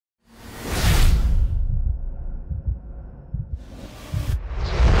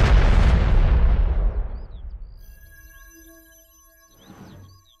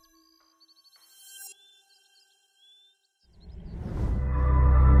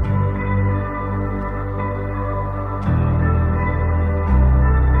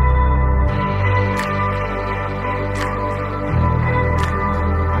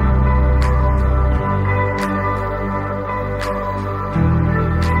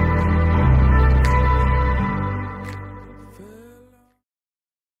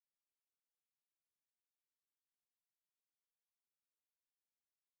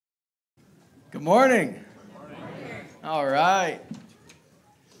Good morning. Good morning. All right.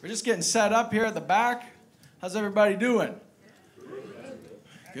 We're just getting set up here at the back. How's everybody doing?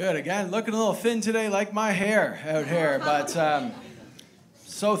 Good. Again, looking a little thin today, like my hair out here, but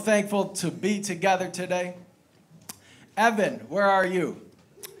so thankful to be together today. Evan, where are you?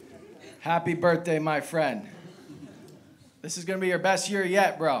 Happy birthday, my friend. This is going to be your best year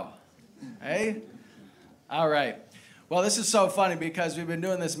yet, bro. Hey? All right. Well, this is so funny because we've been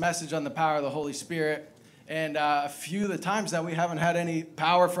doing this message on the power of the Holy Spirit, and a few of the times that we haven't had any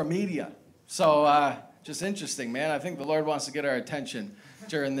power from media. So just interesting, man. I think the Lord wants to get our attention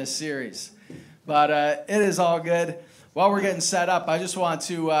during this series. But it is all good. While we're getting set up, I just want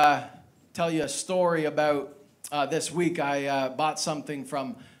to tell you a story about this week. I bought something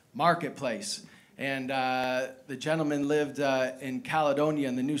from Marketplace, and the gentleman lived in Caledonia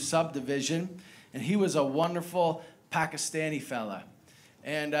in the new subdivision, and he was a wonderful Pakistani fella.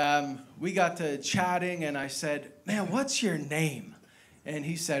 And we got to chatting, and I said, man, what's your name? And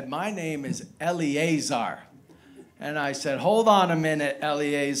he said, my name is Eleazar. And I said, hold on a minute,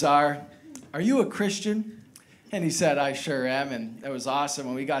 Eleazar. Are you a Christian? And he said, I sure am. And it was awesome.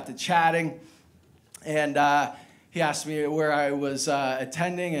 And we got to chatting, and he asked me where I was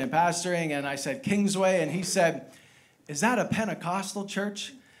attending and pastoring, and I said, Kingsway. And he said, is that a Pentecostal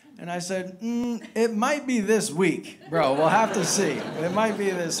church? And I said, it might be this week, bro. We'll have to see. It might be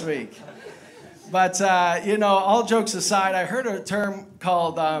this week. But, you know, all jokes aside, I heard a term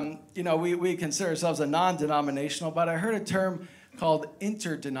called, you know, we consider ourselves a non-denominational, but I heard a term called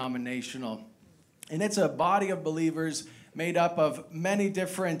interdenominational. And it's a body of believers made up of many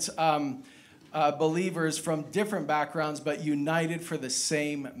different believers from different backgrounds, but united for the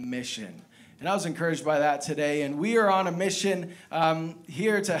same mission. And I was encouraged by that today. And we are on a mission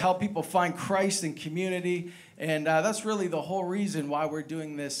here to help people find Christ in community. And that's really the whole reason why we're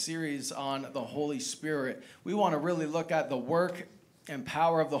doing this series on the Holy Spirit. We want to really look at the work and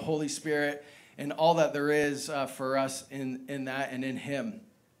power of the Holy Spirit and all that there is for us in that and in Him.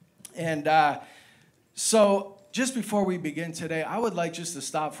 And so just before we begin today, I would like just to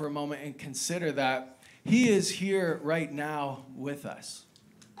stop for a moment and consider that He is here right now with us.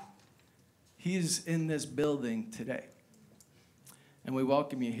 He's in this building today. And we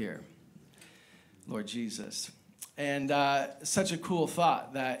welcome you here, Lord Jesus. And such a cool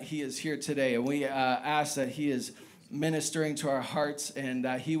thought that He is here today. And we ask that He is ministering to our hearts, and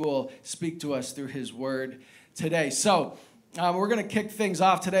He will speak to us through His word today. So we're going to kick things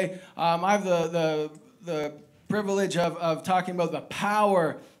off today. I have the privilege of talking about the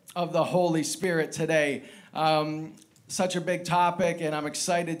power of the Holy Spirit today. Such a big topic, and I'm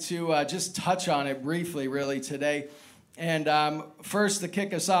excited to just touch on it briefly, really, today. And first, to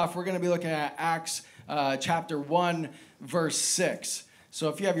kick us off, we're going to be looking at Acts chapter 1, verse 6. So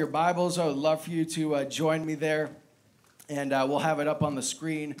if you have your Bibles, I would love for you to join me there, and we'll have it up on the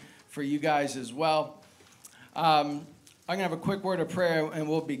screen for you guys as well. I'm going to have a quick word of prayer, and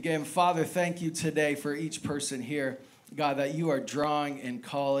we'll begin. Father, thank you today for each person here. God, that you are drawing and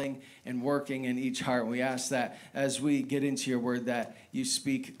calling and working in each heart. We ask that as we get into your word that you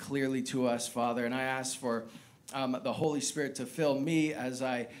speak clearly to us, Father. And I ask for the Holy Spirit to fill me as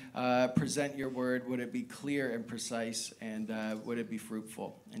I present your word. Would it be clear and precise, and would it be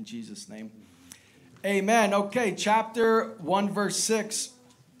fruitful? In Jesus' name, amen. Okay, chapter 1, verse 6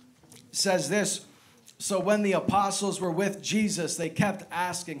 says this. So when the apostles were with Jesus, they kept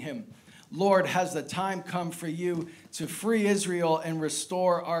asking him, Lord, has the time come for you to free Israel and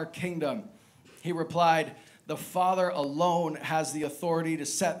restore our kingdom? He replied, the Father alone has the authority to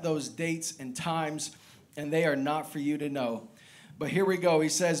set those dates and times, and they are not for you to know. But here we go. He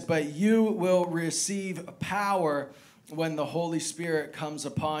says, but you will receive power when the Holy Spirit comes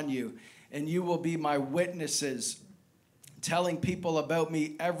upon you, and you will be my witnesses, telling people about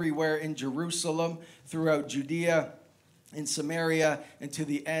me everywhere in Jerusalem, throughout Judea, in Samaria, and to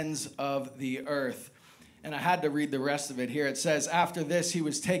the ends of the earth. And I had to read the rest of it here. It says, after this, he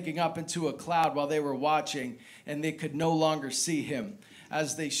was taken up into a cloud while they were watching, and they could no longer see him.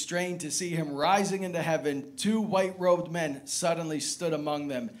 As they strained to see him rising into heaven, two white-robed men suddenly stood among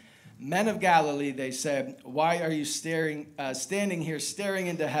them. Men of Galilee, they said, why are you standing here staring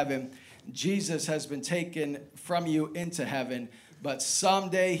into heaven? Jesus has been taken from you into heaven, but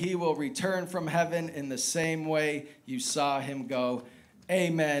someday he will return from heaven in the same way you saw him go.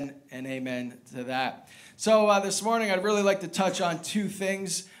 Amen and amen to that. So this morning, I'd really like to touch on two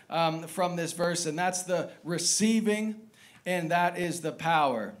things from this verse, and that's the receiving, and that is the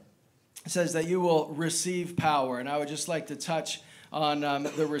power. It says that you will receive power, and I would just like to touch on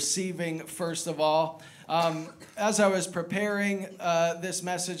the receiving first of all. As I was preparing this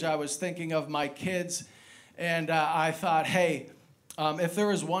message, I was thinking of my kids, and I thought, hey, if there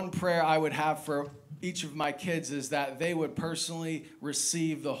was one prayer I would have for each of my kids is that they would personally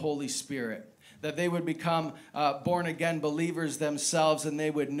receive the Holy Spirit, that they would become born-again believers themselves, and they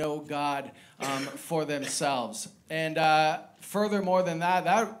would know God for themselves. And furthermore than that,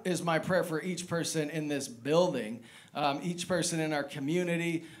 that is my prayer for each person in this building, each person in our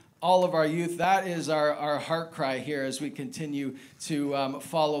community, all of our youth. That is our heart cry here as we continue to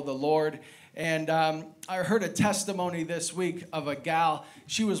follow the Lord. And I heard a testimony this week of a gal.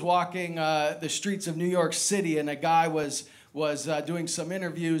 She was walking the streets of New York City, and a guy was doing some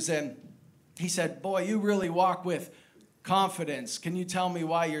interviews, and he said, "Boy, you really walk with confidence. Can you tell me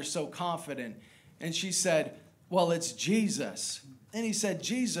why you're so confident?" And she said, "Well, it's Jesus." And he said,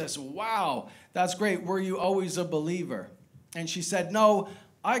 "Jesus, wow, that's great. Were you always a believer?" And she said, "No,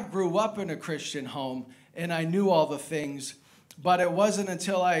 I grew up in a Christian home, and I knew all the things. But it wasn't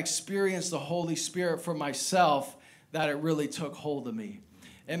until I experienced the Holy Spirit for myself that it really took hold of me."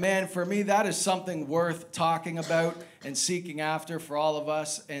 And man, for me, that is something worth talking about and seeking after for all of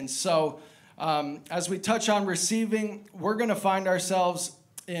us. And so as we touch on receiving, we're going to find ourselves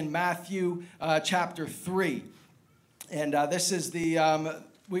in Matthew chapter 3. And this is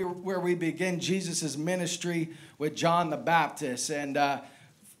where we begin Jesus' ministry with John the Baptist. And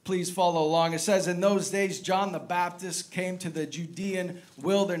please follow along. It says, "In those days, John the Baptist came to the Judean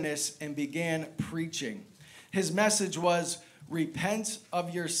wilderness and began preaching. His message was, 'Repent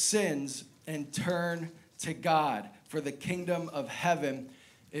of your sins and turn to God, for the kingdom of heaven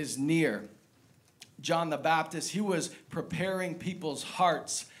is near.'" John the Baptist, he was preparing people's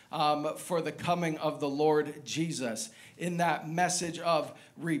hearts for the coming of the Lord Jesus in that message of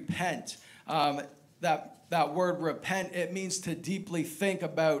repent. That word repent, it means to deeply think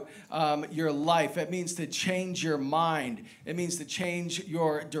about your life. It means to change your mind. It means to change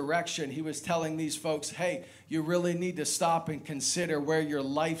your direction. He was telling these folks, hey, you really need to stop and consider where your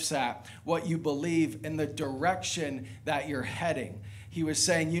life's at, what you believe, and the direction that you're heading. He was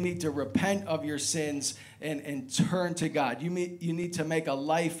saying you need to repent of your sins and turn to God. You need to make a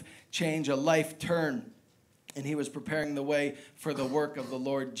life change, a life turn. And he was preparing the way for the work of the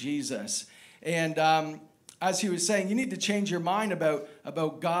Lord Jesus. And as he was saying, you need to change your mind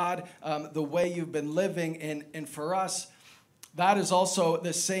about God, the way you've been living. And for us, that is also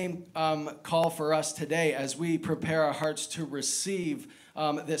the same call for us today as we prepare our hearts to receive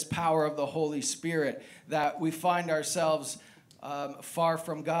this power of the Holy Spirit, that we find ourselves far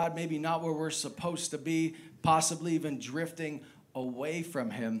from God, maybe not where we're supposed to be, possibly even drifting away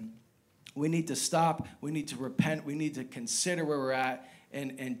from him. We need to stop. We need to repent. We need to consider where we're at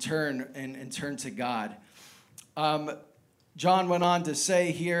and turn to God. John went on to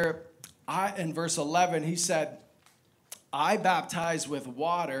say here, in verse 11, he said, "I baptize with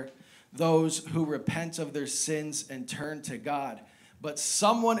water those who repent of their sins and turn to God. But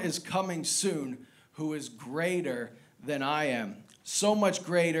someone is coming soon who is greater than I am, so much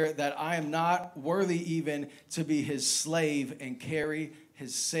greater that I am not worthy even to be his slave and carry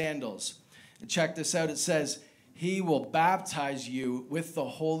his sandals." And check this out. It says, "He will baptize you with the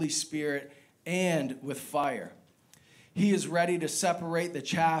Holy Spirit and with fire. He is ready to separate the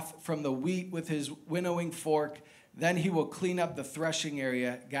chaff from the wheat with his winnowing fork. Then he will clean up the threshing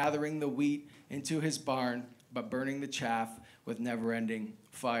area, gathering the wheat into his barn, but burning the chaff with never-ending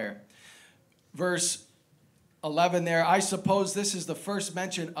fire." Verse 11 there, I suppose this is the first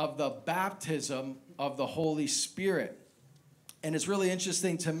mention of the baptism of the Holy Spirit. And it's really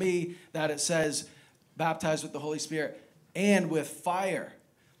interesting to me that it says baptized with the Holy Spirit and with fire.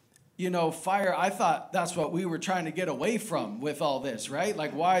 You know, fire, I thought that's what we were trying to get away from with all this, right?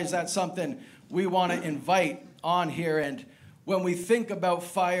 Like, why is that something we want to invite on here? And when we think about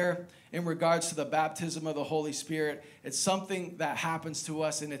fire in regards to the baptism of the Holy Spirit, it's something that happens to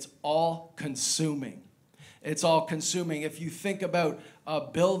us, and it's all consuming. It's all consuming. If you think about a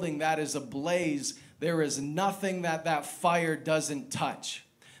building that is ablaze, there is nothing that fire doesn't touch.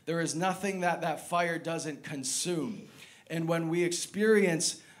 There is nothing that fire doesn't consume. And when we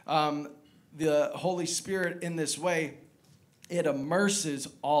experience the Holy Spirit in this way, it immerses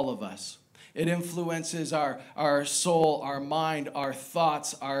all of us. It influences our soul, our mind, our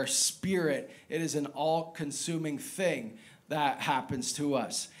thoughts, our spirit. It is an all-consuming thing that happens to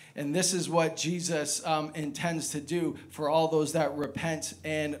us. And this is what Jesus intends to do for all those that repent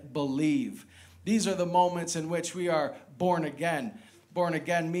and believe. These are the moments in which we are born again. Born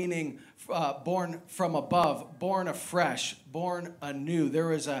again meaning born from above, born afresh, born anew.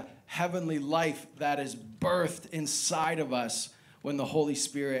 There is a heavenly life that is birthed inside of us when the Holy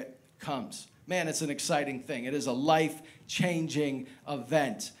Spirit comes. man, it's an exciting thing. It is a life-changing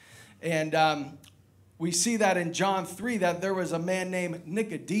event. And we see that in John 3, that there was a man named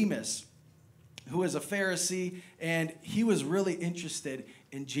Nicodemus who was a Pharisee, and he was really interested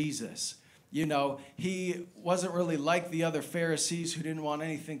in Jesus. You know, he wasn't really like the other Pharisees who didn't want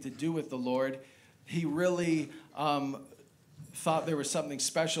anything to do with the Lord. He really thought there was something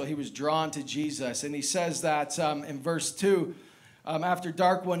special. He was drawn to Jesus. And he says that in verse 2, after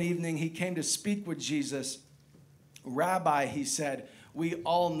dark one evening, he came to speak with Jesus. Rabbi, he said, we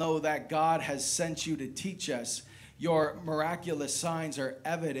all know that God has sent you to teach us. Your miraculous signs are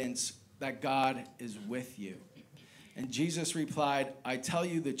evidence that God is with you. And Jesus replied, I tell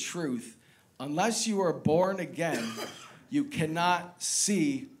you the truth. Unless you are born again, you cannot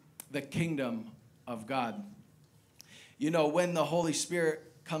see the kingdom of God. You know, when the Holy Spirit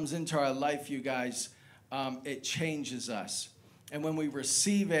comes into our life, you guys, it changes us. And when we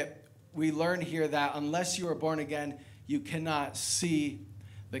receive it, we learn here that unless you are born again, you cannot see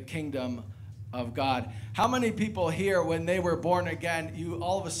the kingdom of God. How many people here, when they were born again, you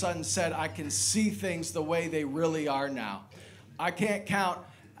all of a sudden said, I can see things the way they really are now? I can't count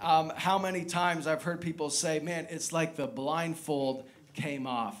how many times I've heard people say, man, it's like the blindfold came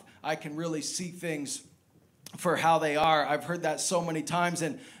off. I can really see things for how they are. I've heard that so many times,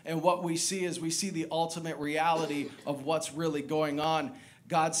 and what we see is we see the ultimate reality of what's really going on.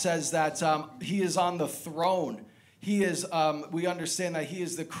 God says that he is on the throne. He is, we understand that he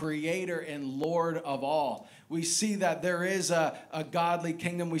is the creator and Lord of all. We see that there is a godly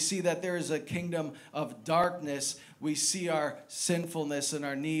kingdom. We see that there is a kingdom of darkness. We see our sinfulness and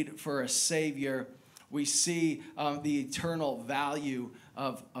our need for a Savior. We see the eternal value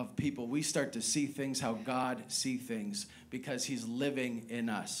of people. We start to see things how God sees things because he's living in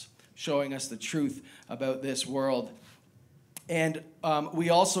us, showing us the truth about this world. And we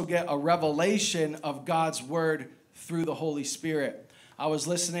also get a revelation of God's word through the Holy Spirit. I was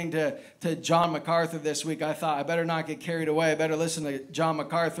listening to John MacArthur this week. I thought I better not get carried away. I better listen to John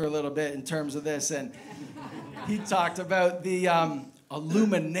MacArthur a little bit in terms of this. And he talked about the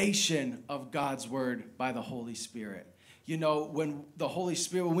illumination of God's word by the Holy Spirit. You know, when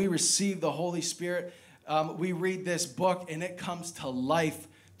we receive the Holy Spirit, we read this book and it comes to life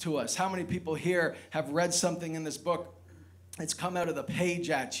to us. How many people here have read something in this book? It's come out of the page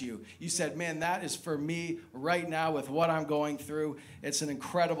at you. You said, man, that is for me right now with what I'm going through. It's an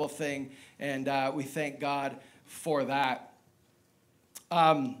incredible thing, and we thank God for that.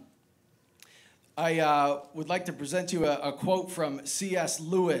 I would like to present to you a quote from C.S.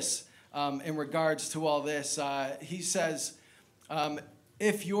 Lewis in regards to all this. He says,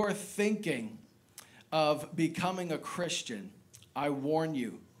 if you're thinking of becoming a Christian, I warn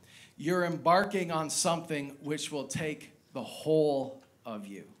you, you're embarking on something which will take the whole of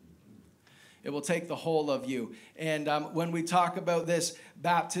you. It will take the whole of you. And when we talk about this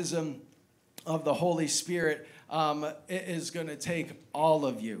baptism of the Holy Spirit, it is going to take all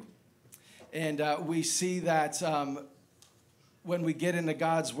of you. And we see that when we get into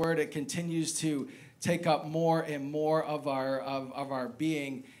God's word, it continues to take up more and more of our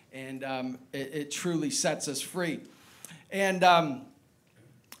being, and it truly sets us free. And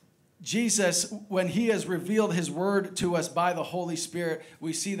Jesus, when he has revealed his word to us by the Holy Spirit,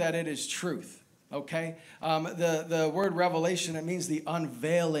 we see that it is truth, okay? The word revelation, it means the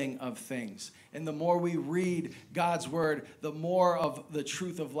unveiling of things. And the more we read God's word, the more of the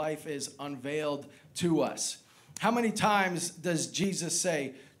truth of life is unveiled to us. How many times does Jesus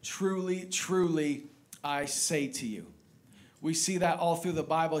say, truly, truly, I say to you? We see that all through the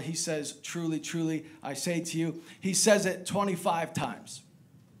Bible. He says, truly, truly, I say to you. He says it 25 times.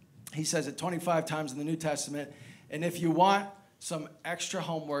 He says it 25 times in the New Testament. And if you want some extra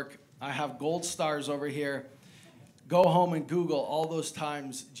homework, I have gold stars over here. Go home and Google all those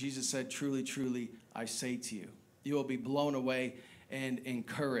times Jesus said, truly, truly, I say to you. You will be blown away and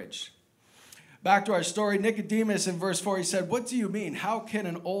encouraged. Back to our story, Nicodemus in verse 4, he said, what do you mean? How can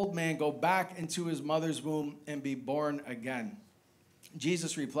an old man go back into his mother's womb and be born again?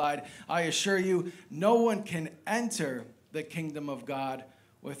 Jesus replied, I assure you, no one can enter the kingdom of God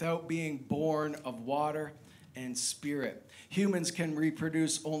without being born of water and spirit. Humans can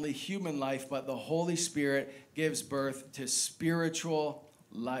reproduce only human life, but the Holy Spirit gives birth to spiritual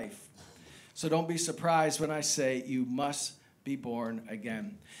life. So don't be surprised when I say you must be born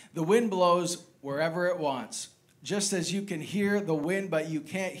again. The wind blows wherever it wants. Just as you can hear the wind, but you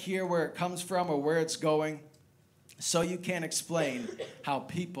can't hear where it comes from or where it's going, so you can't explain how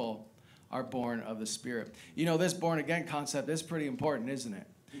people are born of the Spirit. You know, this born again concept is pretty important, isn't it?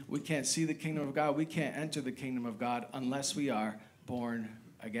 We can't see the kingdom of God. We can't enter the kingdom of God unless we are born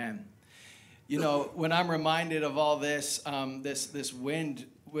again. You know, when I'm reminded of all this, this wind,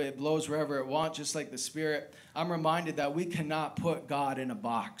 it blows wherever it wants, just like the Spirit, I'm reminded that we cannot put God in a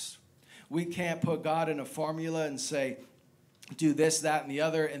box. We can't put God in a formula and say, do this, that, and the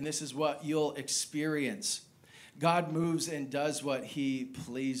other, and this is what you'll experience. God moves and does what he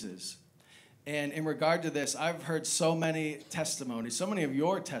pleases. And in regard to this, I've heard so many testimonies, so many of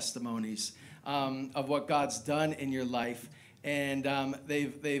your testimonies of what God's done in your life. And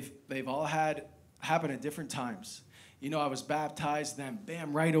they've all had happen at different times. You know, I was baptized, then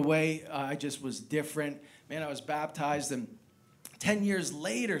bam, right away, I just was different. Man, I was baptized, and 10 years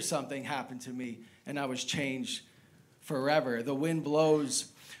later, something happened to me, and I was changed forever. The wind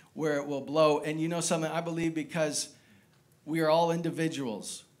blows where it will blow. And you know something, I believe because we are all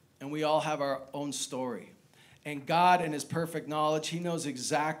individuals, and we all have our own story. And God, in his perfect knowledge, he knows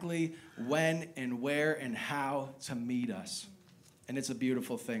exactly when and where and how to meet us. And it's a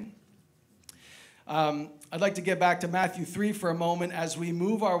beautiful thing. I'd like to get back to Matthew 3 for a moment as we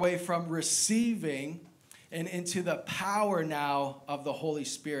move our way from receiving and into the power now of the Holy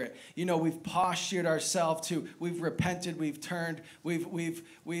Spirit. You know, we've postured ourselves to, we've repented, we've turned, we've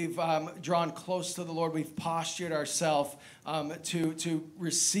drawn close to the Lord, we've postured ourselves to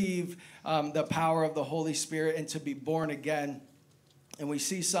receive the power of the Holy Spirit and to be born again. And we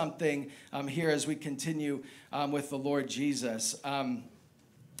see something here as we continue with the Lord Jesus.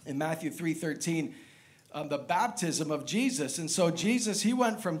 In Matthew 3:13, the baptism of Jesus. And so Jesus, he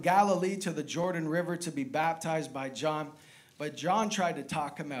went from Galilee to the Jordan River to be baptized by John. But John tried to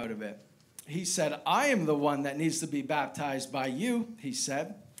talk him out of it. He said, I am the one that needs to be baptized by you, he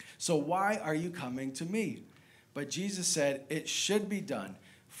said. So why are you coming to me? But Jesus said, it should be done,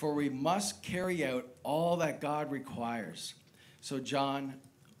 for we must carry out all that God requires. So John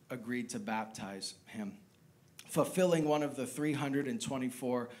agreed to baptize him, fulfilling one of the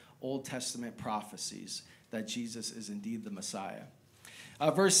 324 Old Testament prophecies that Jesus is indeed the Messiah.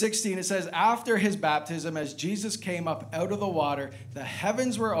 Verse 16, it says, after his baptism, as Jesus came up out of the water, the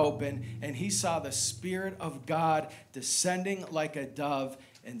heavens were open, and he saw the Spirit of God descending like a dove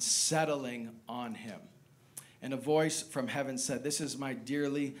and settling on him. And a voice from heaven said, this is my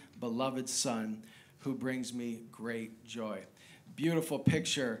dearly beloved Son, who brings me great joy. Beautiful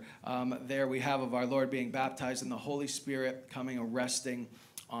picture there we have of our Lord being baptized and the Holy Spirit coming and resting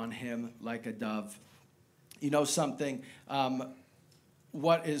on him like a dove. You know something,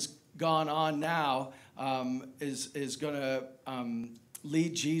 what is gone on now is going to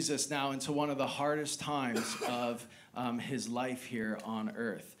lead Jesus now into one of the hardest times of his life here on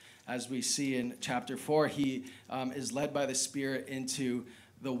earth. As we see in chapter 4, he is led by the Spirit into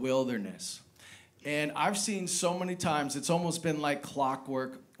the wilderness. And I've seen so many times, it's almost been like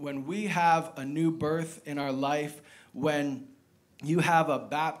clockwork, when we have a new birth in our life, when you have a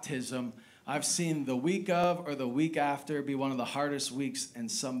baptism, I've seen the week of or the week after be one of the hardest weeks in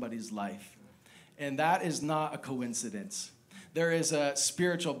somebody's life. And that is not a coincidence. There is a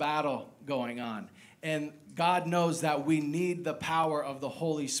spiritual battle going on. And God knows that we need the power of the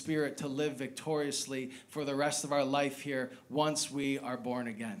Holy Spirit to live victoriously for the rest of our life here once we are born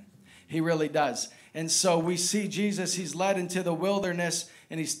again. He really does. And so we see Jesus, he's led into the wilderness,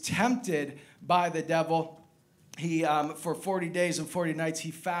 and he's tempted by the devil. He, for 40 days and 40 nights,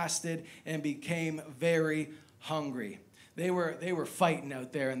 he fasted and became very hungry. They were fighting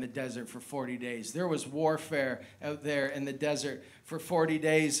out there in the desert for 40 days. There was warfare out there in the desert for 40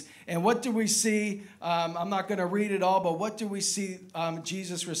 days. And what do we see? I'm not going to read it all, but what do we see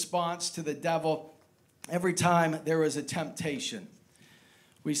Jesus' response to the devil every time there was a temptation?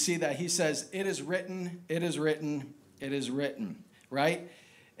 We see that he says, it is written, it is written, it is written, right?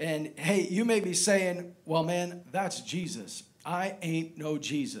 And hey, you may be saying, well, man, that's Jesus. I ain't no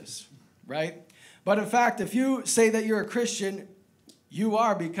Jesus, right? But in fact, if you say that you're a Christian, you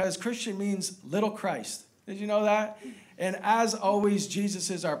are, because Christian means little Christ. Did you know that? And as always,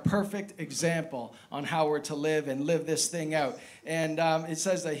 Jesus is our perfect example on how we're to live and live this thing out. And it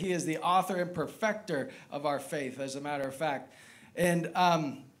says that he is the author and perfecter of our faith, as a matter of fact. And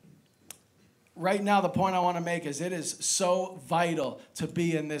right now, the point I want to make is it is so vital to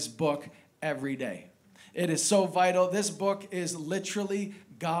be in this book every day. It is so vital. This book is literally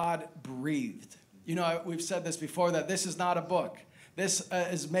God-breathed. You know, we've said this before, that this is not a book. This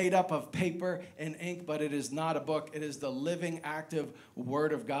is made up of paper and ink, but it is not a book. It is the living, active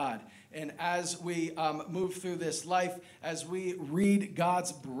Word of God. And as we move through this life, as we read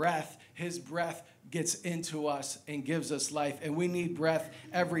God's breath, his breath gets into us and gives us life. And we need breath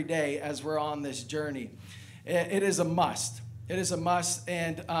every day as we're on this journey. It is a must. It is a must.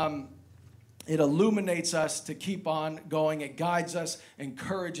 And It illuminates us to keep on going. It guides us,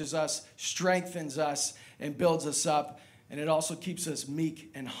 encourages us, strengthens us, and builds us up. And it also keeps us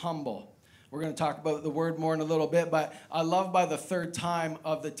meek and humble. We're going to talk about the word more in a little bit, but I love by the third time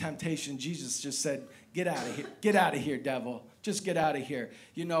of the temptation, Jesus just said, get out of here. Get out of here, devil. Just get out of here.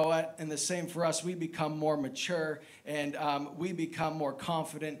 You know what? And the same for us. We become more mature and we become more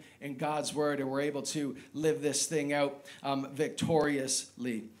confident in God's word, and we're able to live this thing out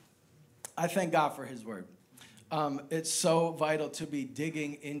victoriously. I thank God for his word. It's so vital to be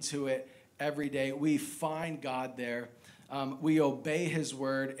digging into it every day. We find God there. We obey his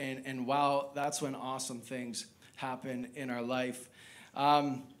word, and wow, that's when awesome things happen in our life.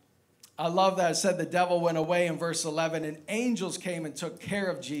 I love that it said the devil went away in verse 11, and angels came and took care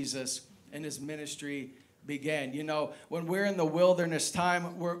of Jesus, and his ministry began. You know, when we're in the wilderness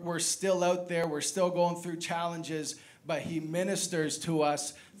time, we're still out there. We're still going through challenges, but he ministers to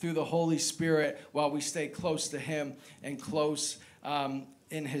us through the Holy Spirit while we stay close to him and close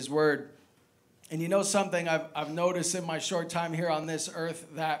in his word. And you know something I've noticed in my short time here on this earth,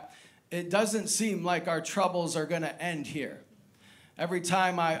 that it doesn't seem like our troubles are going to end here. Every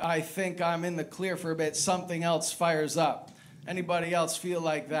time I think I'm in the clear for a bit, something else fires up. Anybody else feel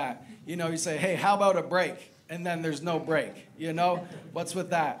like that? You know, you say, hey, how about a break? And then there's no break. You know, what's with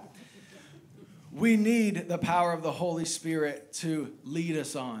that? We need the power of the Holy Spirit to lead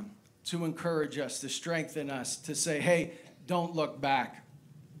us on, to encourage us, to strengthen us, to say, hey, don't look back.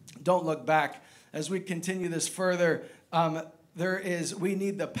 Don't look back. As we continue this further, we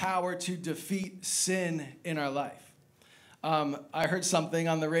need the power to defeat sin in our life. I heard something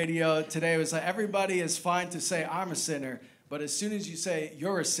on the radio today. It was like, everybody is fine to say, I'm a sinner. But as soon as you say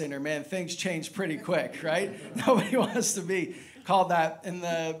you're a sinner, man, things change pretty quick, right? Nobody wants to be called that. In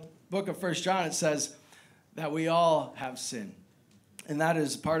the book of 1 John, it says that we all have sin. And that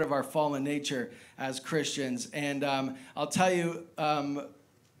is part of our fallen nature as Christians. And I'll tell you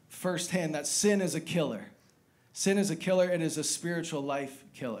firsthand that sin is a killer. Sin is a killer. It is a spiritual life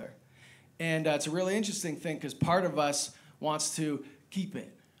killer. And it's a really interesting thing because part of us wants to keep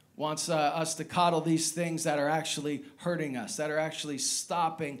it, wants us to coddle these things that are actually hurting us, that are actually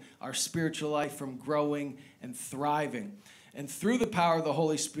stopping our spiritual life from growing and thriving. And through the power of the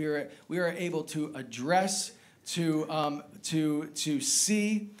Holy Spirit, we are able to address, to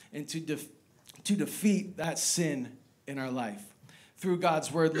see, and to defeat that sin in our life through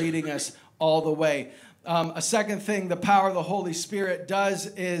God's word leading us all the way. A second thing the power of the Holy Spirit does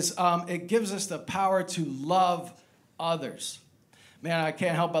is it gives us the power to love others. Man, I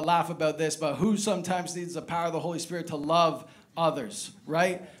can't help but laugh about this, but who sometimes needs the power of the Holy Spirit to love others,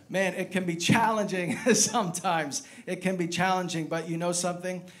 right? Man, it can be challenging sometimes. It can be challenging, but you know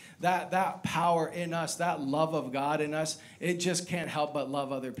something? That power in us, that love of God in us, it just can't help but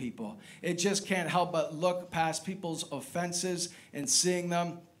love other people. It just can't help but look past people's offenses and seeing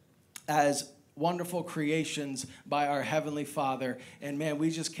them as wonderful creations by our Heavenly Father. And man, we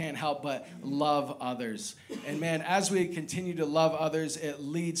just can't help but love others. And man, as we continue to love others, it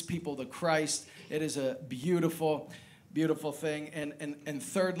leads people to Christ. It is a beautiful, beautiful thing. And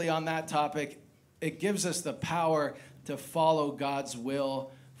thirdly, on that topic, it gives us the power to follow God's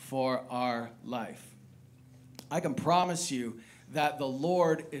will for our life. I can promise you that the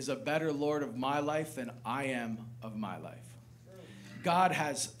Lord is a better Lord of my life than I am of my life. God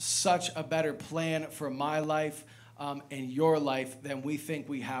has such a better plan for my life and your life than we think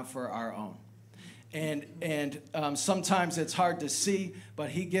we have for our own. And sometimes it's hard to see, but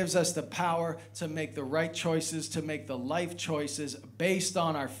he gives us the power to make the right choices, to make the life choices based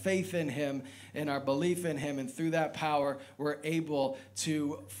on our faith in him and our belief in him. And through that power, we're able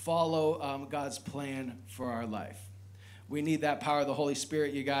to follow God's plan for our life. We need that power of the Holy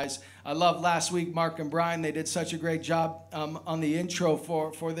Spirit, you guys. I love last week, Mark and Brian. They did such a great job on the intro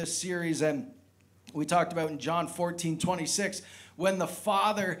for this series. And we talked about in John 14:26, when the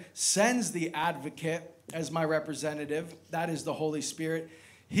Father sends the advocate as my representative, that is the Holy Spirit,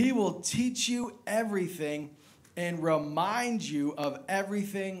 he will teach you everything and remind you of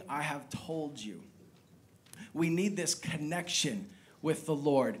everything I have told you. We need this connection with the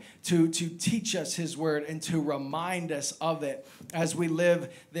Lord to teach us his word and to remind us of it as we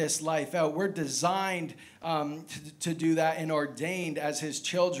live this life out. We're designed to do that and ordained as his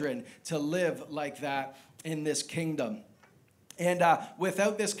children to live like that in this kingdom. And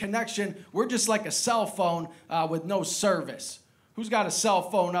without this connection, we're just like a cell phone with no service. Who's got a cell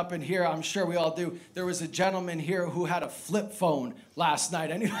phone up in here? I'm sure we all do. There was a gentleman here who had a flip phone last night.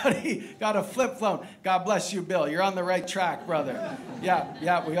 Anybody got a flip phone? God bless you, Bill. You're on the right track, brother.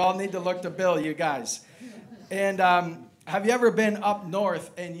 Yeah, we all need to look to Bill, you guys. And have you ever been up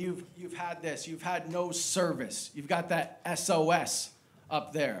north and you've had this? You've had no service. You've got that SOS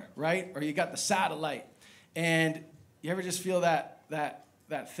up there, right? Or you got the satellite. And you ever just feel that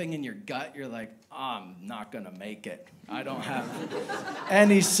thing in your gut? You're like, I'm not going to make it. I don't have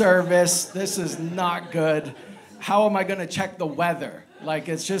any service. This is not good. How am I going to check the weather? Like,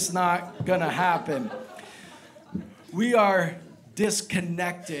 it's just not going to happen. We are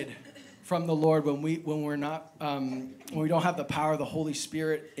disconnected from the Lord when we don't have the power of the Holy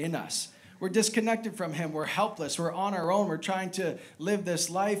Spirit in us. We're disconnected from him. We're helpless. We're on our own. We're trying to live this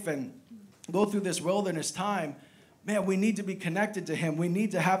life and go through this wilderness time. Man, we need to be connected to him. We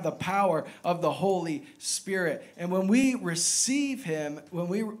need to have the power of the Holy Spirit. And when we receive him, when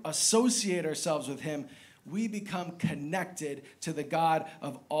we associate ourselves with him, we become connected to the God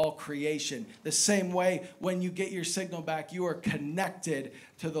of all creation. The same way when you get your signal back, you are connected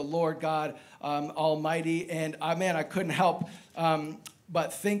to the Lord God Almighty. And man, I couldn't help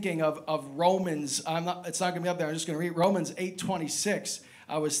but thinking of Romans. It's not going to be up there. I'm just going to read Romans 8:26.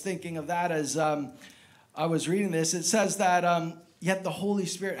 I was thinking of that as I was reading this. It says that yet the Holy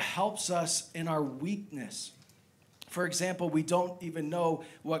Spirit helps us in our weakness. For example, we don't even know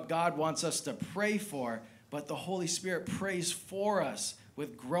what God wants us to pray for, but the Holy Spirit prays for us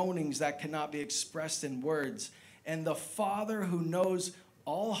with groanings that cannot be expressed in words. And the Father who knows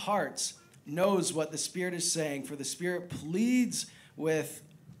all hearts knows what the Spirit is saying, for the Spirit pleads with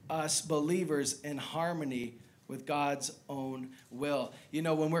us believers in harmony with God's own will. You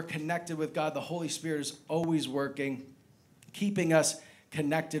know, when we're connected with God, the Holy Spirit is always working, keeping us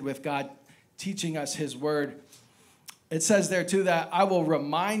connected with God, teaching us his word. It says there, too, that I will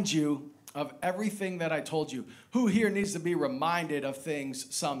remind you of everything that I told you. Who here needs to be reminded of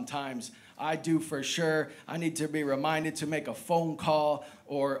things sometimes? I do for sure. I need to be reminded to make a phone call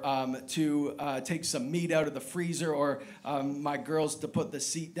or to take some meat out of the freezer or my girls to put the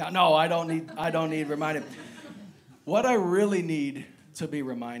seat down. No, I don't need reminded. What I really need to be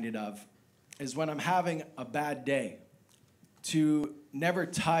reminded of is when I'm having a bad day, to never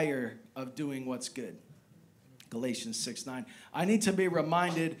tire of doing what's good. Galatians 6:9. I need to be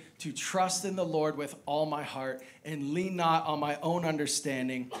reminded to trust in the Lord with all my heart and lean not on my own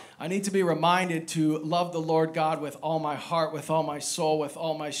understanding. I need to be reminded to love the Lord God with all my heart, with all my soul, with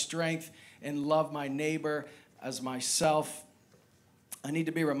all my strength, and love my neighbor as myself. I need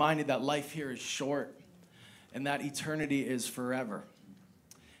to be reminded that life here is short and that eternity is forever.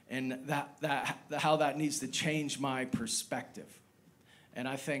 And how that needs to change my perspective. And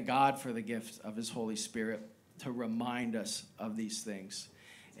I thank God for the gift of his Holy Spirit to remind us of these things.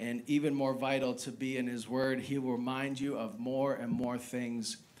 And even more vital, to be in his word. He will remind you of more and more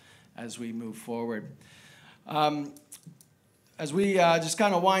things as we move forward. As we just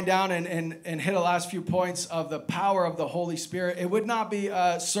kind of wind down and hit the last few points of the power of the Holy Spirit, it would not be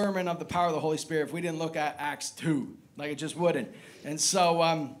a sermon of the power of the Holy Spirit if we didn't look at Acts 2. Like, it just wouldn't. And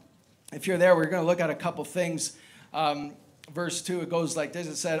so if you're there, we're going to look at a couple things. Verse 2, it goes like this.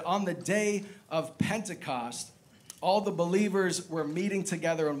 It said, on the day of Pentecost, all the believers were meeting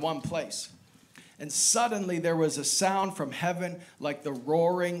together in one place. And suddenly there was a sound from heaven like the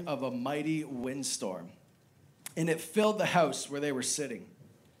roaring of a mighty windstorm. And it filled the house where they were sitting.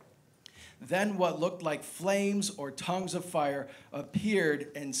 Then what looked like flames or tongues of fire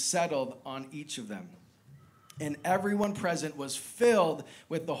appeared and settled on each of them. And everyone present was filled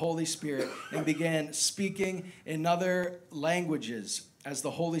with the Holy Spirit and began speaking in other languages as the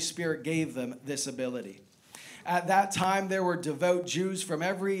Holy Spirit gave them this ability. At that time, there were devout Jews from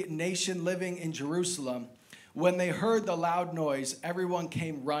every nation living in Jerusalem. When they heard the loud noise, everyone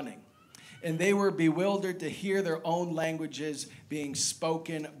came running, and they were bewildered to hear their own languages being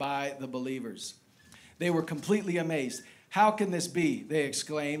spoken by the believers. They were completely amazed. How can this be? They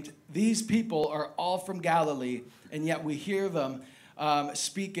exclaimed. These people are all from Galilee, and yet we hear them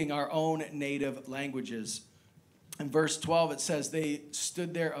speaking our own native languages. In verse 12, it says, they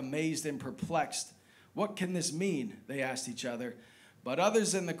stood there amazed and perplexed. What can this mean? They asked each other. But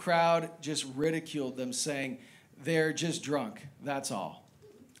others in the crowd just ridiculed them, saying, they're just drunk, that's all.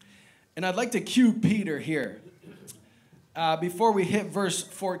 And I'd like to cue Peter here. Before we hit verse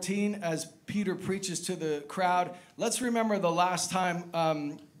 14, as Peter preaches to the crowd, let's remember the last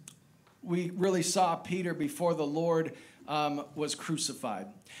time we really saw Peter before the Lord was crucified.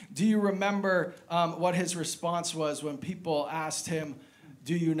 Do you remember what his response was when people asked him,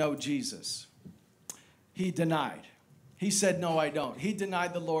 do you know Jesus? He denied. He said, no, I don't. He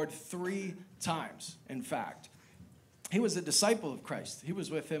denied the Lord 3 times, in fact. He was a disciple of Christ. He was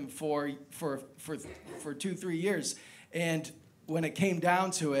with him for 2-3 years. And when it came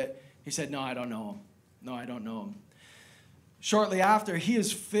down to it, he said, no, I don't know him. No, I don't know him. shortly after, he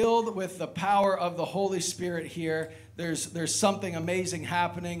is filled with the power of the Holy Spirit here. There's something amazing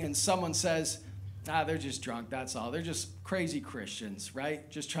happening, and someone says, they're just drunk, that's all. They're just crazy Christians, right?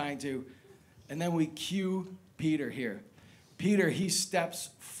 Just trying to. And then we cue Peter here. Peter, he steps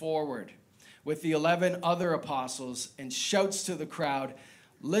forward with the 11 other apostles and shouts to the crowd,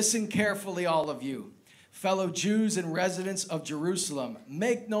 "Listen carefully, all of you, fellow Jews and residents of Jerusalem.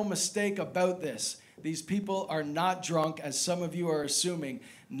 Make no mistake about this. These people are not drunk, as some of you are assuming.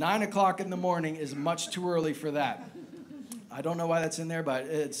 9 o'clock in the morning is much too early for that." I don't know why that's in there, but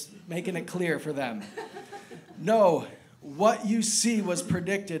it's making it clear for them. "No, what you see was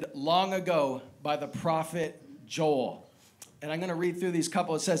predicted long ago by the prophet Joel." And I'm going to read through these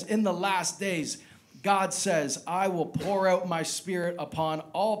couple. It says, "In the last days, God says, I will pour out my spirit upon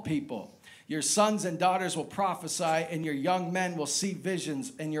all people. Your sons and daughters will prophesy, and your young men will see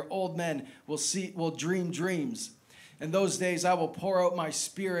visions, and your old men will dream dreams. In those days I will pour out my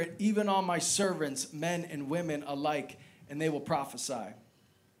spirit even on my servants, men and women alike, and they will prophesy.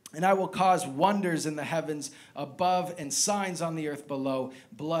 And I will cause wonders in the heavens above and signs on the earth below,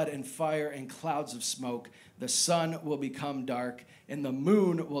 blood and fire and clouds of smoke. The sun will become dark, and the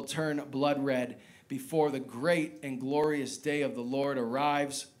moon will turn blood red before the great and glorious day of the Lord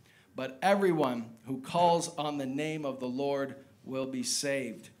arrives. But everyone who calls on the name of the Lord will be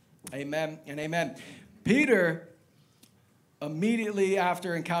saved." Amen and amen. Peter, immediately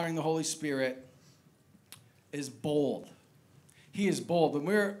after encountering the Holy Spirit, is bold. He is bold. When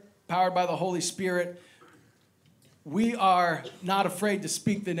we're powered by the Holy Spirit, we are not afraid to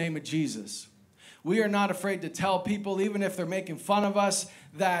speak the name of Jesus. We are not afraid to tell people, even if they're making fun of us,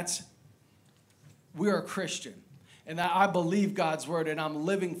 that we're a Christian and that I believe God's word and I'm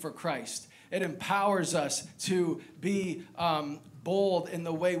living for Christ. It empowers us to be bold in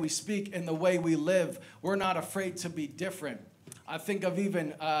the way we speak, in the way we live. We're not afraid to be different. I think of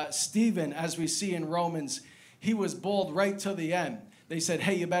even Stephen, as we see in Romans. He was bold right till the end. They said,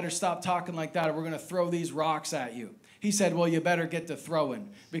 "Hey, you better stop talking like that or we're going to throw these rocks at you." He said, "Well, you better get to throwing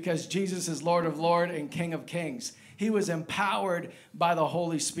because Jesus is Lord of Lords and King of Kings." He was empowered by the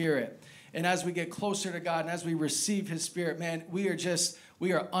Holy Spirit. And as we get closer to God and as we receive his Spirit, man, we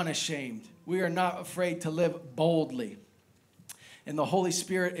are unashamed. We are not afraid to live boldly. And the Holy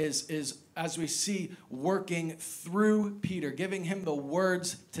Spirit is, as we see, working through Peter, giving him the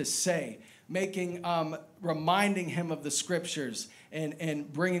words to say, reminding him of the scriptures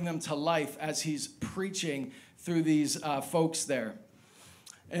and bringing them to life as he's preaching through these folks there.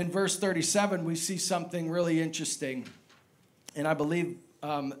 In verse 37, we see something really interesting, and I believe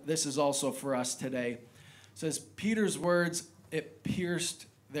this is also for us today. It says, Peter's words, it pierced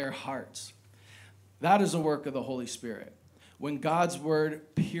their hearts. That is a work of the Holy Spirit. When God's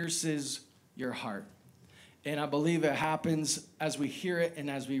word pierces your heart. And I believe it happens as we hear it and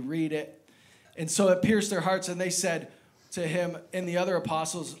as we read it. And so it pierced their hearts, and they said to him and the other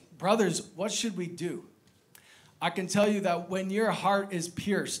apostles, "Brothers, what should we do?" I can tell you that when your heart is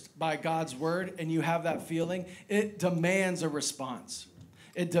pierced by God's word and you have that feeling, it demands a response.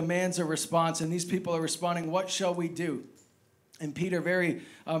 It demands a response, and these people are responding, "What shall we do?" And Peter very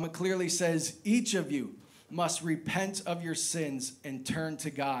clearly says, "Each of you must repent of your sins and turn to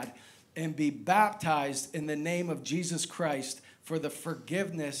God and be baptized in the name of Jesus Christ for the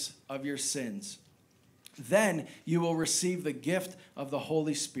forgiveness of your sins. Then you will receive the gift of the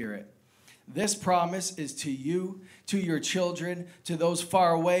Holy Spirit. This promise is to you, to your children, to those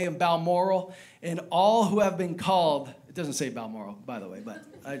far away in Balmoral, and all who have been called." It doesn't say Balmoral, by the way, but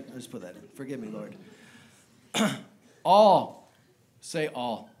I just put that in. Forgive me, Lord. All, say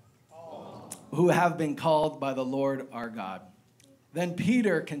all, who have been called by the Lord our God. Then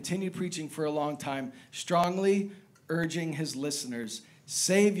Peter continued preaching for a long time, strongly urging his listeners,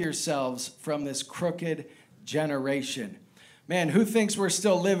 "Save yourselves from this crooked generation." Man, who thinks we're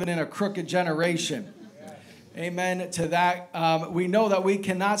still living in a crooked generation? Yeah. Amen to that. We know that we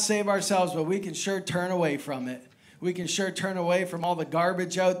cannot save ourselves, but we can sure turn away from it. We can sure turn away from all the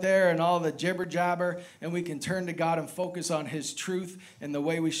garbage out there and all the jibber jabber, and we can turn to God and focus on his truth and the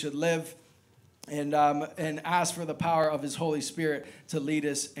way we should live, and ask for the power of his Holy Spirit to lead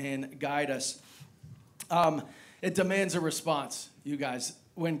us and guide us. It demands a response, you guys,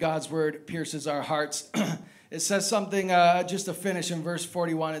 when God's word pierces our hearts. It says something, just to finish in verse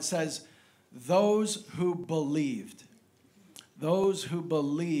 41, it says, those who believed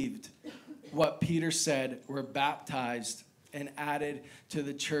what Peter said were baptized and added to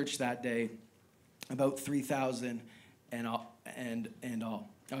the church that day, about 3,000 in all.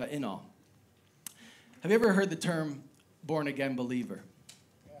 Have you ever heard the term born-again believer?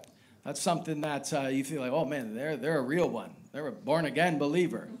 That's something that you feel like, oh man, they're a real one. They're a born-again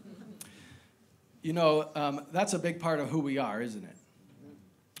believer. You know, that's a big part of who we are, isn't it?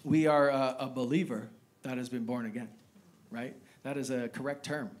 We are a believer that has been born again, right? That is a correct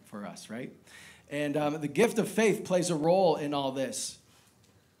term for us, right? And the gift of faith plays a role in all this.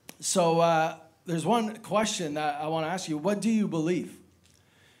 So there's one question that I want to ask you. What do you believe?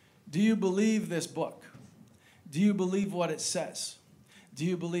 Do you believe this book? Do you believe what it says? Do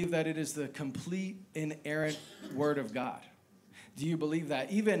you believe that it is the complete, inerrant Word of God? Do you believe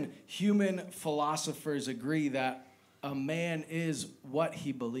that? Even human philosophers agree that a man is what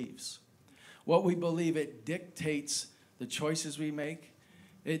he believes. What we believe, it dictates the choices we make.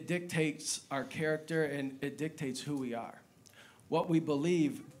 It dictates our character, and it dictates who we are. What we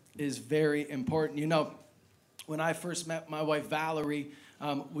believe is very important. You know, when I first met my wife, Valerie,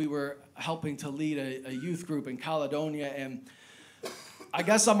 we were helping to lead a youth group in Caledonia, and I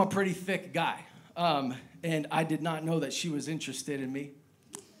guess I'm a pretty thick guy. And I did not know that she was interested in me.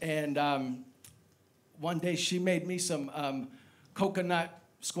 And one day she made me some coconut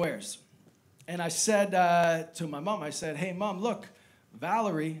squares. And I said to my mom, I said, hey, Mom, look,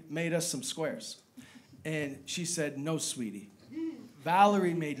 Valerie made us some squares. And she said, no, sweetie.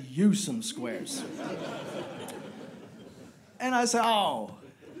 Valerie made you some squares. And I said, oh.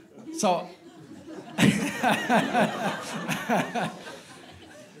 So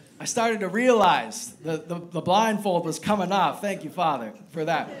I started to realize the blindfold was coming off. Thank you, Father, for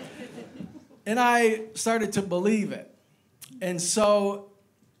that. And I started to believe it. And so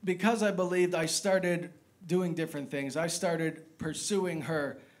because I believed, I started doing different things. I started pursuing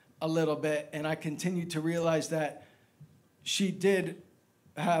her a little bit, and I continued to realize that she did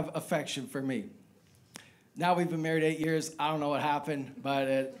have affection for me. Now we've been married 8 years. I don't know what happened,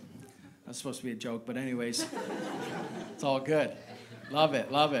 but that's supposed to be a joke. But anyways, it's all good. Love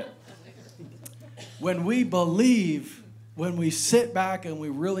it, love it. When we believe, when we sit back and we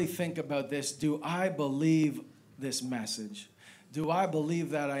really think about this, do I believe this message? Do I believe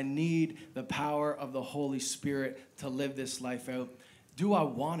that I need the power of the Holy Spirit to live this life out? Do I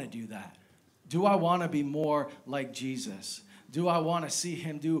want to do that? Do I want to be more like Jesus? Do I want to see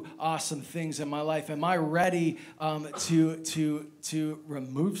him do awesome things in my life? Am I ready to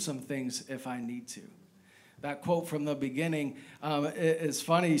remove some things if I need to? That quote from the beginning is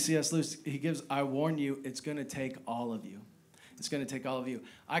funny. C.S. Lewis, he gives, I warn you, it's going to take all of you. It's going to take all of you.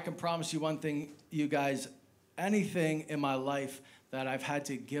 I can promise you one thing, you guys, anything in my life that I've had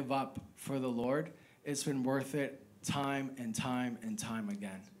to give up for the Lord, it's been worth it time and time and time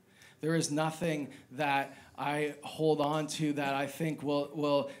again. There is nothing that I hold on to that I think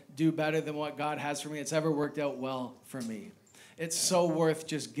will do better than what God has for me. It's ever worked out well for me. It's so worth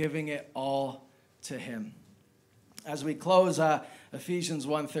just giving it all to him. As we close Ephesians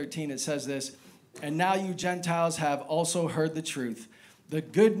 1:13, it says this, and now you Gentiles have also heard the truth, the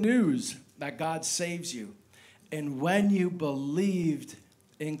good news that God saves you. And when you believed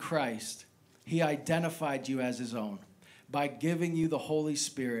in Christ, he identified you as his own by giving you the Holy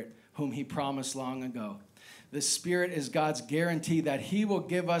Spirit, whom he promised long ago. The Spirit is God's guarantee that he will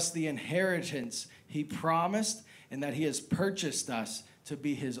give us the inheritance he promised and that he has purchased us to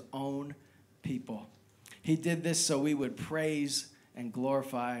be his own people. He did this so we would praise and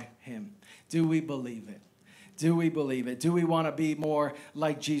glorify him. Do we believe it? Do we believe it? Do we want to be more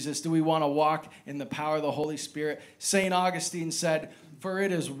like Jesus? Do we want to walk in the power of the Holy Spirit? St. Augustine said, for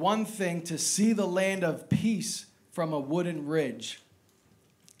it is one thing to see the land of peace from a wooden ridge,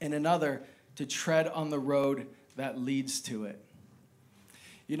 and another to tread on the road that leads to it.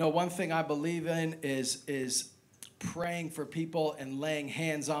 You know, one thing I believe in is praying for people and laying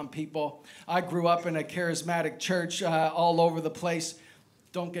hands on people. I grew up in a charismatic church all over the place.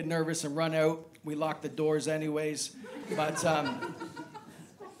 Don't get nervous and run out. We lock the doors anyways. But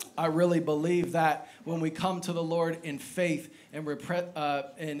I really believe that when we come to the Lord in faith and with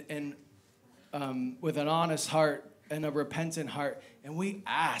an honest heart and a repentant heart, and we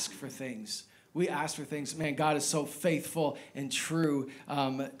ask for things. We ask for things. Man, God is so faithful and true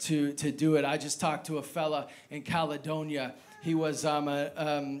to do it. I just talked to a fella in Caledonia. He was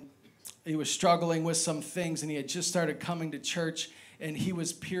struggling with some things, and he had just started coming to church, and he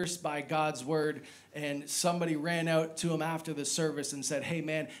was pierced by God's word. And somebody ran out to him after the service and said, hey,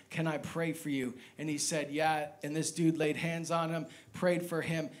 man, can I pray for you? And he said, yeah. And this dude laid hands on him, prayed for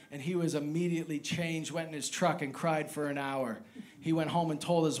him, and he was immediately changed, went in his truck and cried for an hour. He went home and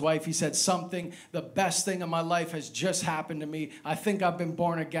told his wife, he said, the best thing in my life has just happened to me. I think I've been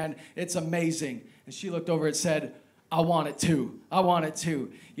born again. It's amazing. And she looked over and said, I want it too. I want it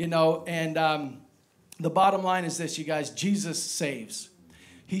too. You know, and the bottom line is this, you guys, Jesus saves.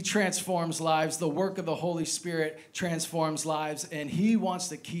 He transforms lives. The work of the Holy Spirit transforms lives, and he wants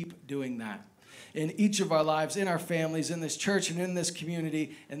to keep doing that in each of our lives, in our families, in this church, and in this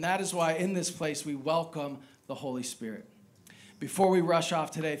community. And that is why in this place we welcome the Holy Spirit. Before we rush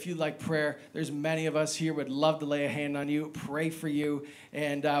off today, if you'd like prayer, there's many of us here would love to lay a hand on you, pray for you,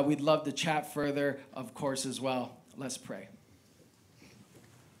 and we'd love to chat further, of course, as well. Let's pray.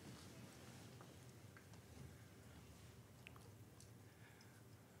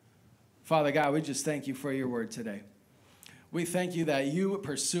 Father God, we just thank you for your word today. We thank you that you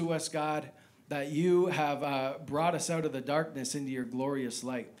pursue us, God, that you have brought us out of the darkness into your glorious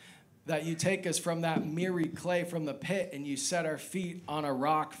light, that you take us from that miry clay from the pit and you set our feet on a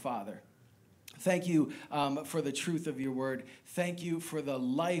rock, Father. Thank you for the truth of your word. Thank you for the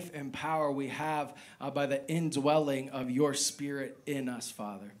life and power we have by the indwelling of your Spirit in us,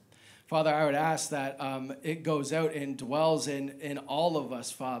 Father. Father, I would ask that it goes out and dwells in all of us,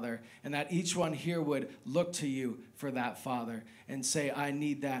 Father, and that each one here would look to you for that, Father, and say, I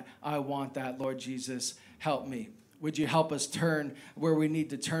need that, I want that, Lord Jesus, help me. Would you help us turn where we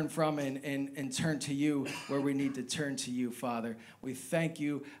need to turn from and turn to you where we need to turn to you, Father. We thank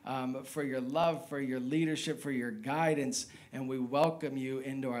you for your love, for your leadership, for your guidance, and we welcome you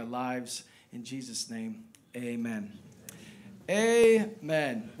into our lives. In Jesus' name, amen.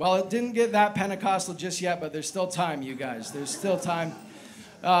 Amen. Well, it didn't get that Pentecostal just yet, but there's still time, you guys. There's still time.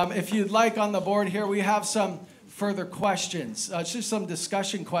 If you'd like, on the board here, we have some further questions. It's just some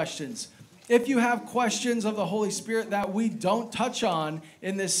discussion questions. If you have questions of the Holy Spirit that we don't touch on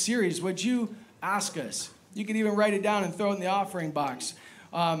in this series, would you ask us? You can even write it down and throw it in the offering box.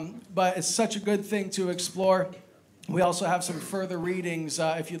 But it's such a good thing to explore. We also have some further readings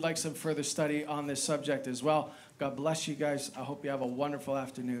if you'd like some further study on this subject as well. God bless you guys. I hope you have a wonderful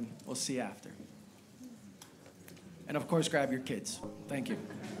afternoon. We'll see you after. And of course, grab your kids. Thank you.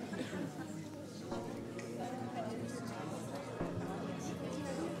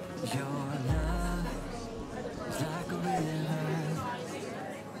 Your love is like a river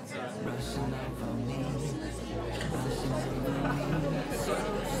rushing over me, so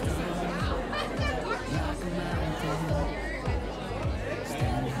strong, like a mountain,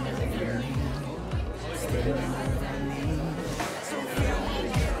 standing over me, standing over me.